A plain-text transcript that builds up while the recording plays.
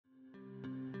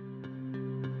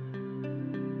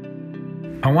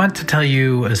I want to tell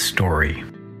you a story.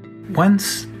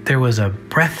 Once there was a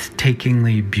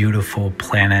breathtakingly beautiful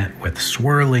planet with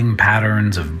swirling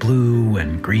patterns of blue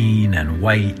and green and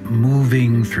white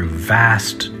moving through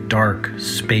vast, dark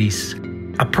space,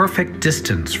 a perfect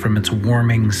distance from its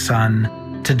warming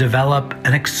sun to develop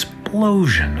an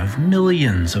explosion of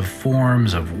millions of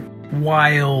forms of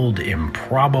wild,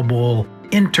 improbable,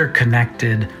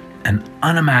 interconnected, and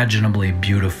unimaginably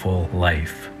beautiful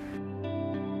life.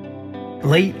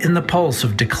 Late in the pulse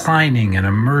of declining and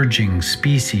emerging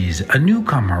species, a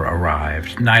newcomer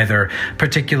arrived, neither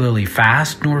particularly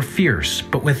fast nor fierce,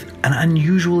 but with an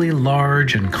unusually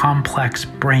large and complex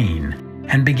brain,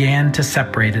 and began to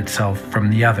separate itself from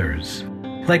the others.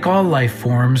 Like all life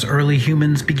forms, early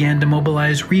humans began to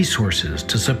mobilize resources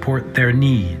to support their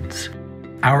needs.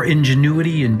 Our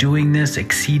ingenuity in doing this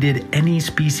exceeded any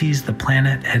species the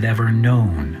planet had ever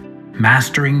known.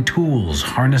 Mastering tools,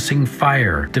 harnessing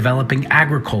fire, developing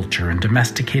agriculture, and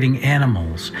domesticating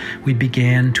animals, we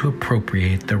began to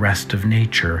appropriate the rest of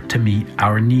nature to meet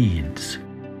our needs.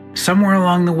 Somewhere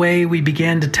along the way, we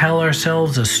began to tell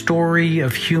ourselves a story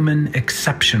of human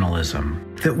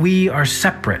exceptionalism, that we are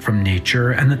separate from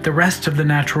nature and that the rest of the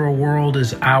natural world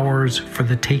is ours for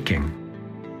the taking.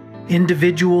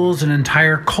 Individuals and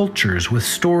entire cultures with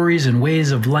stories and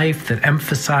ways of life that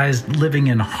emphasized living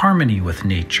in harmony with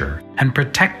nature and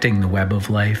protecting the web of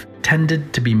life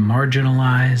tended to be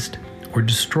marginalized or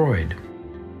destroyed.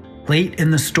 Late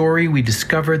in the story, we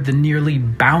discovered the nearly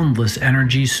boundless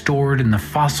energy stored in the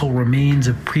fossil remains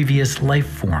of previous life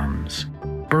forms.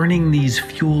 Burning these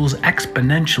fuels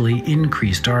exponentially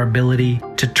increased our ability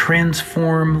to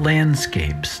transform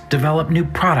landscapes, develop new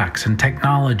products and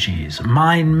technologies,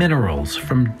 mine minerals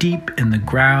from deep in the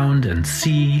ground and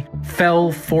sea,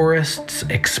 fell forests,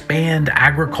 expand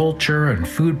agriculture and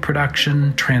food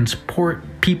production, transport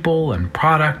people and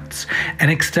products, and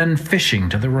extend fishing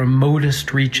to the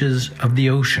remotest reaches of the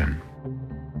ocean.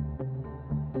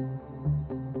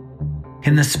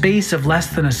 In the space of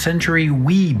less than a century,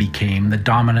 we became the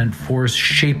dominant force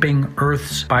shaping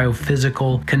Earth's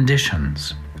biophysical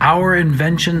conditions. Our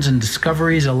inventions and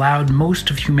discoveries allowed most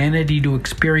of humanity to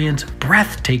experience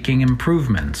breathtaking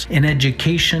improvements in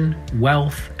education,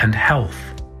 wealth, and health.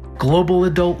 Global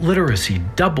adult literacy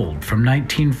doubled from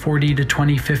 1940 to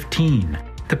 2015.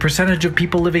 The percentage of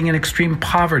people living in extreme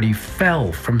poverty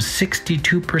fell from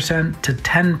 62% to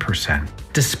 10%,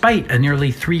 despite a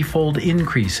nearly threefold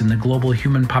increase in the global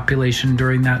human population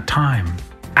during that time.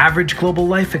 Average global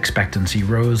life expectancy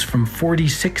rose from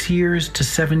 46 years to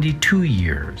 72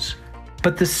 years.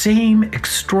 But the same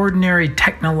extraordinary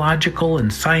technological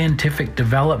and scientific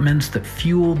developments that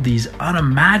fueled these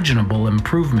unimaginable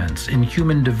improvements in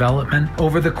human development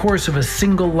over the course of a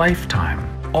single lifetime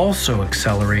also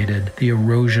accelerated the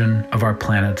erosion of our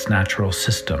planet's natural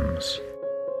systems.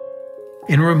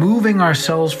 In removing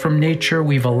ourselves from nature,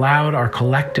 we've allowed our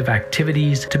collective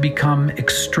activities to become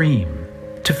extreme.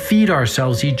 To feed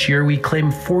ourselves each year, we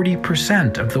claim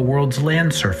 40% of the world's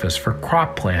land surface for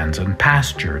croplands and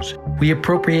pastures. We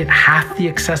appropriate half the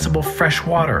accessible fresh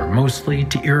water, mostly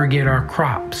to irrigate our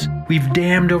crops. We've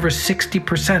dammed over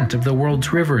 60% of the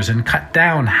world's rivers and cut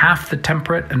down half the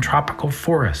temperate and tropical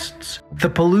forests. The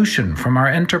pollution from our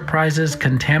enterprises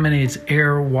contaminates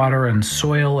air, water, and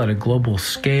soil at a global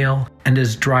scale and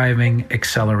is driving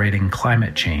accelerating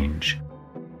climate change.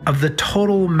 Of the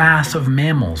total mass of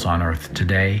mammals on Earth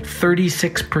today,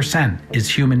 36% is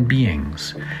human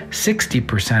beings,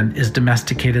 60% is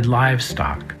domesticated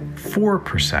livestock,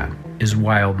 4% is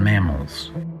wild mammals.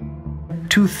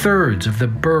 2/3 of the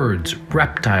birds,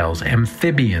 reptiles,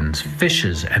 amphibians,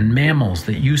 fishes, and mammals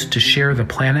that used to share the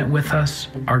planet with us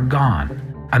are gone.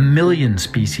 1 million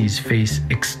species face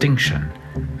extinction,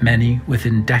 many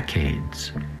within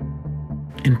decades.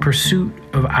 In pursuit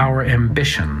of our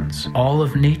ambitions, all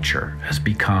of nature has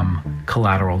become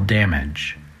collateral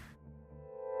damage.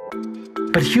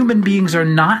 But human beings are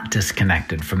not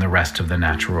disconnected from the rest of the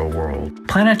natural world.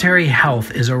 Planetary health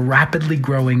is a rapidly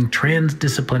growing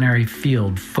transdisciplinary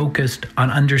field focused on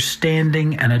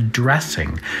understanding and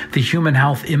addressing the human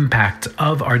health impacts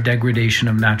of our degradation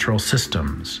of natural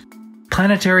systems.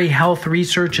 Planetary health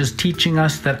research is teaching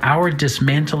us that our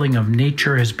dismantling of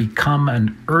nature has become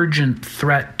an urgent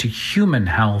threat to human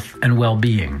health and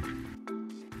well-being.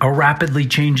 A rapidly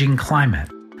changing climate,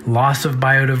 loss of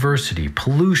biodiversity,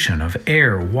 pollution of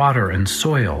air, water, and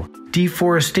soil,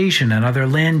 deforestation and other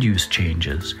land use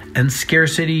changes, and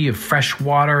scarcity of fresh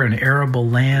water and arable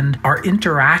land are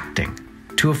interacting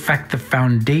to affect the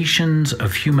foundations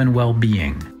of human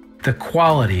well-being. The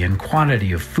quality and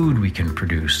quantity of food we can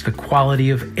produce, the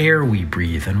quality of air we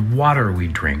breathe and water we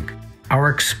drink, our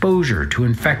exposure to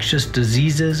infectious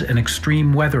diseases and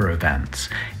extreme weather events,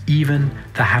 even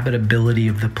the habitability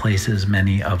of the places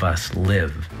many of us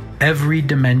live. Every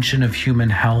dimension of human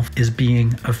health is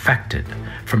being affected,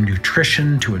 from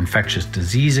nutrition to infectious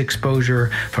disease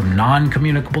exposure, from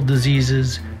non-communicable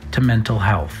diseases to mental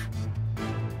health.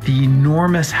 The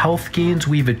enormous health gains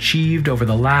we've achieved over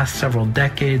the last several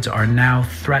decades are now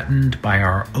threatened by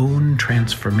our own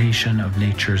transformation of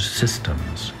nature's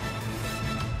systems.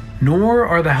 Nor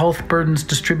are the health burdens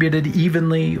distributed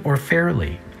evenly or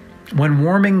fairly. When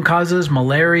warming causes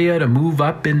malaria to move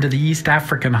up into the East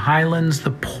African highlands, the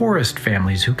poorest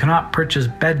families who cannot purchase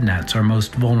bed nets are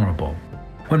most vulnerable.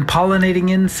 When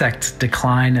pollinating insects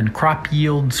decline and crop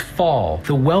yields fall,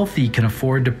 the wealthy can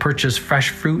afford to purchase fresh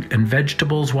fruit and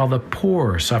vegetables while the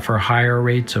poor suffer higher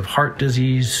rates of heart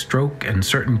disease, stroke, and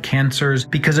certain cancers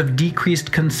because of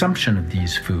decreased consumption of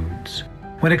these foods.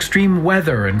 When extreme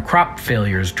weather and crop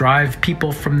failures drive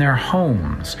people from their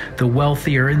homes, the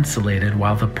wealthy are insulated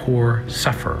while the poor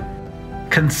suffer.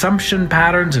 Consumption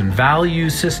patterns and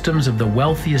value systems of the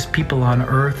wealthiest people on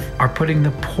Earth are putting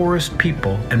the poorest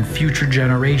people and future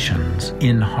generations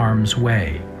in harm's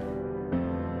way.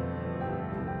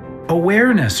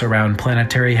 Awareness around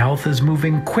planetary health is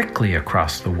moving quickly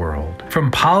across the world.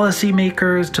 From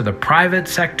policymakers to the private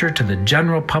sector to the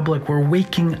general public, we're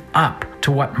waking up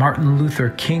to what Martin Luther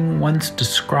King once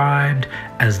described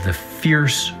as the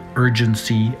fierce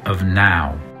urgency of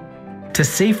now. To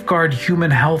safeguard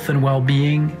human health and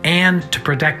well-being and to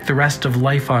protect the rest of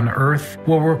life on Earth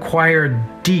will require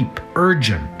deep,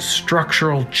 urgent,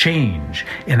 structural change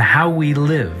in how we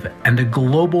live and a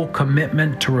global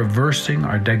commitment to reversing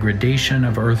our degradation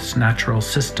of Earth's natural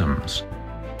systems.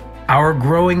 Our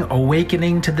growing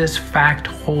awakening to this fact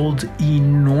holds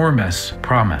enormous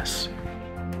promise.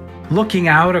 Looking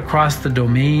out across the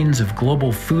domains of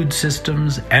global food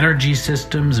systems, energy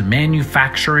systems,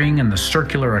 manufacturing and the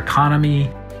circular economy,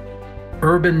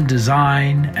 urban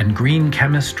design and green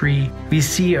chemistry, we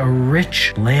see a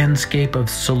rich landscape of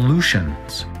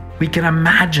solutions. We can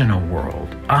imagine a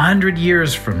world 100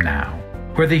 years from now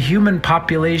where the human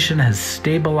population has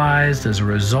stabilized as a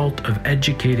result of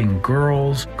educating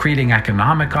girls, creating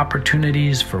economic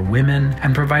opportunities for women,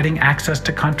 and providing access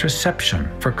to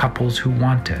contraception for couples who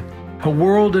want it. A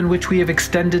world in which we have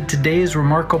extended today's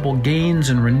remarkable gains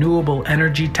in renewable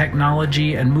energy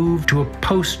technology and moved to a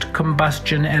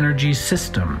post-combustion energy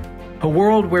system. A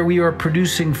world where we are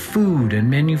producing food and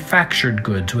manufactured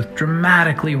goods with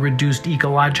dramatically reduced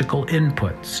ecological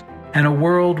inputs. And a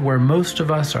world where most of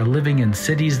us are living in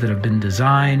cities that have been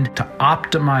designed to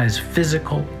optimize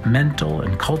physical, mental,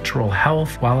 and cultural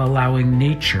health while allowing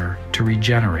nature to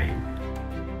regenerate.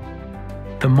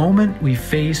 The moment we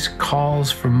face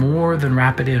calls for more than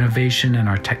rapid innovation in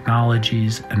our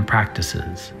technologies and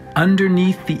practices.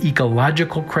 Underneath the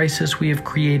ecological crisis we have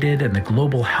created and the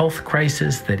global health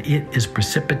crisis that it is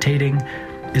precipitating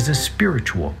is a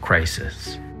spiritual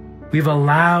crisis. We've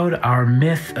allowed our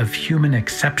myth of human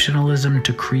exceptionalism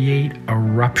to create a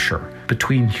rupture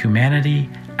between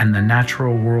humanity and the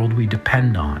natural world we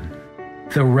depend on.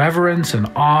 The reverence and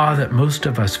awe that most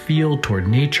of us feel toward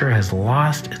nature has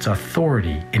lost its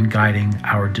authority in guiding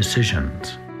our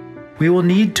decisions. We will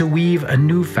need to weave a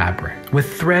new fabric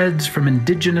with threads from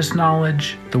indigenous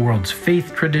knowledge, the world's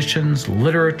faith traditions,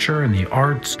 literature, and the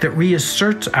arts that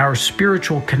reasserts our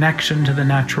spiritual connection to the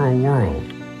natural world.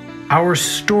 Our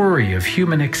story of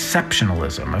human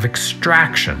exceptionalism, of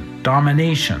extraction,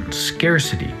 domination,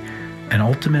 scarcity, and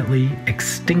ultimately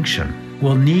extinction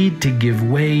will need to give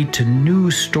way to new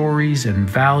stories and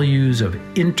values of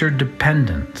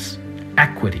interdependence,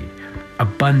 equity,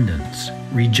 abundance,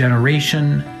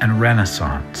 regeneration, and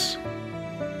renaissance.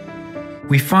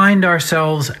 We find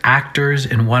ourselves actors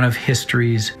in one of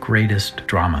history's greatest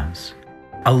dramas.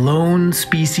 A lone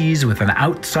species with an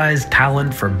outsized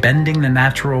talent for bending the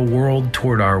natural world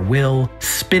toward our will,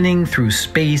 spinning through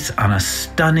space on a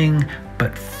stunning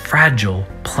but fragile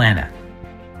planet.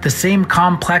 The same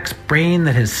complex brain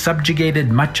that has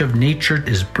subjugated much of nature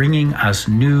is bringing us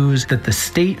news that the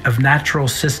state of natural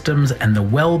systems and the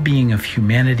well-being of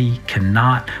humanity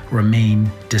cannot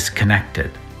remain disconnected.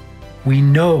 We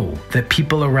know that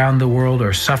people around the world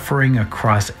are suffering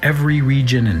across every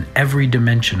region and every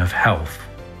dimension of health.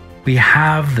 We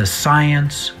have the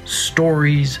science,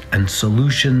 stories, and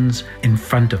solutions in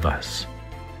front of us.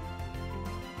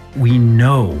 We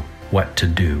know what to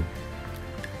do.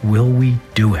 Will we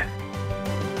do it?